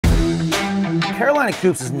Carolina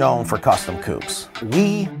Coops is known for custom coops.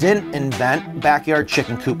 We didn't invent backyard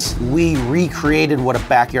chicken coops. We recreated what a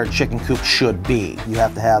backyard chicken coop should be. You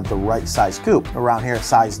have to have the right size coop. Around here,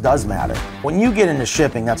 size does matter. When you get into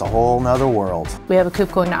shipping, that's a whole nother world. We have a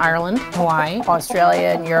coop going to Ireland, Hawaii, Australia,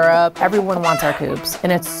 and Europe. Everyone wants our coops,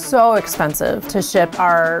 and it's so expensive to ship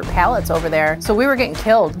our pallets over there. So we were getting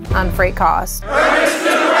killed on freight costs. Ernest to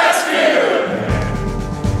the rescue!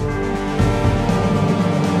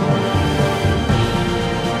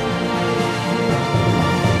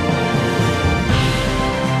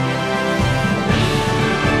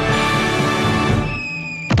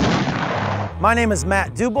 My name is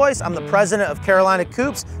Matt Dubois. I'm the president of Carolina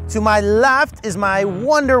Coops. To my left is my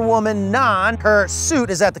Wonder Woman, Nan. Her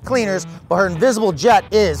suit is at the cleaners, but her invisible jet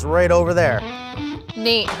is right over there.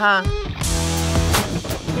 Neat, huh?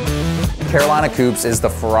 Carolina Coops is the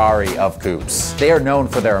Ferrari of coops. They are known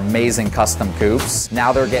for their amazing custom coops.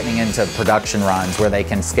 Now they're getting into production runs where they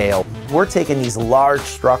can scale. We're taking these large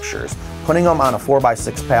structures, putting them on a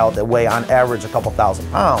 4x6 pallet that weigh on average a couple thousand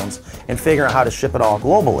pounds, and figuring out how to ship it all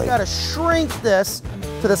globally. You gotta shrink this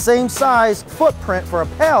to the same size footprint for a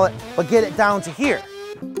pallet, but get it down to here.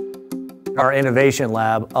 Our innovation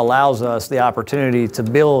lab allows us the opportunity to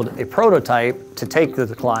build a prototype to take to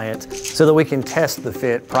the client so that we can test the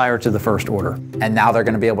fit prior to the first order. And now they're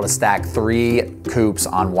gonna be able to stack 3 coops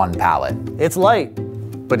on 1 pallet. It's light,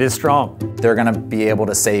 but it's strong. They're gonna be able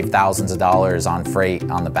to save thousands of dollars on freight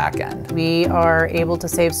on the back end. We are able to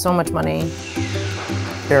save so much money.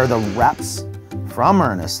 They're the reps from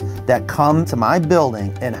Ernest that come to my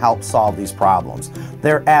building and help solve these problems.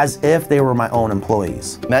 They're as if they were my own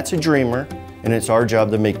employees. Matt's a dreamer, and it's our job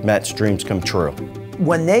to make Matt's dreams come true.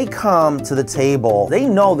 When they come to the table, they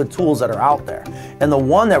know the tools that are out there. And the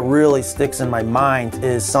one that really sticks in my mind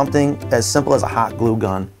is something as simple as a hot glue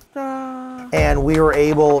gun. And we were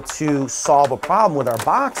able to solve a problem with our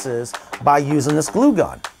boxes by using this glue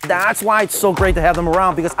gun. That's why it's so great to have them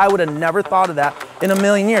around, because I would have never thought of that in a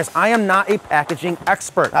million years. I am not a packaging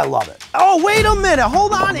expert. I love it. Oh, wait a minute,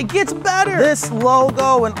 hold on, it gets better. This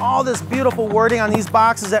logo and all this beautiful wording on these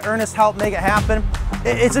boxes that Ernest helped make it happen,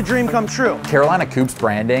 it's a dream come true. Carolina Coops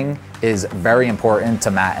branding is very important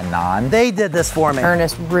to Matt and Nan. They did this for me.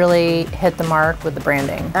 Ernest really hit the mark with the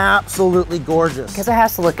branding. Absolutely gorgeous. Because it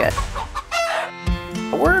has to look good.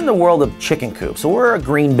 We're in the world of chicken coops, so we're a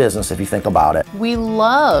green business if you think about it. We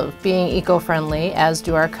love being eco-friendly, as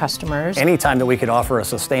do our customers. Anytime that we could offer a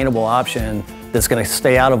sustainable option that's going to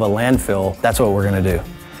stay out of a landfill, that's what we're going to do.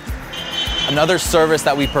 Another service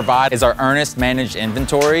that we provide is our Ernest managed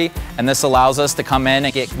inventory, and this allows us to come in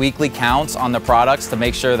and get weekly counts on the products to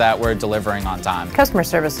make sure that we're delivering on time. Customer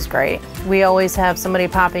service is great. We always have somebody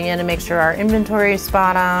popping in to make sure our inventory is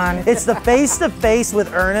spot on. It's the face-to-face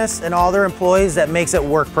with Ernest and all their employees that makes it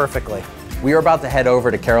work perfectly. We are about to head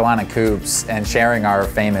over to Carolina Coops and sharing our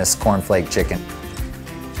famous cornflake chicken.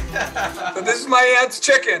 So this is my aunt's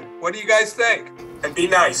chicken. What do you guys think? And be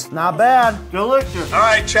nice. Not bad. Delicious. All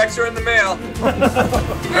right, checks are in the mail.